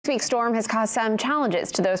week's storm has caused some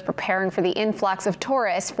challenges to those preparing for the influx of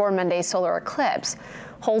tourists for Monday's solar eclipse.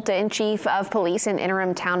 Houlton Chief of Police and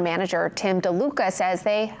Interim Town Manager Tim DeLuca says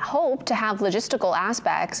they hope to have logistical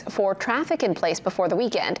aspects for traffic in place before the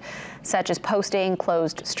weekend, such as posting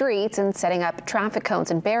closed streets and setting up traffic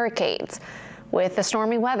cones and barricades. With the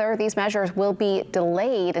stormy weather, these measures will be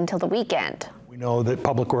delayed until the weekend. We know that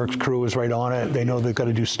Public Works crew is right on it. They know they've got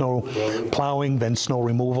to do snow plowing, then snow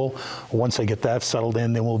removal. Once they get that settled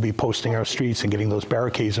in, then we'll be posting our streets and getting those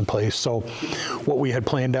barricades in place. So what we had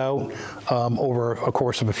planned out over a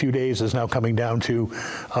course of a few days is now coming down to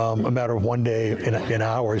a matter of one day in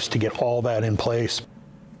hours to get all that in place.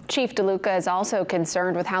 Chief DeLuca is also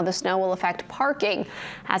concerned with how the snow will affect parking,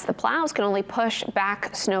 as the plows can only push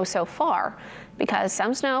back snow so far. Because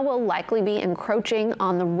some snow will likely be encroaching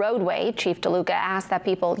on the roadway, Chief DeLuca asked that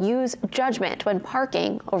people use judgment when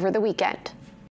parking over the weekend.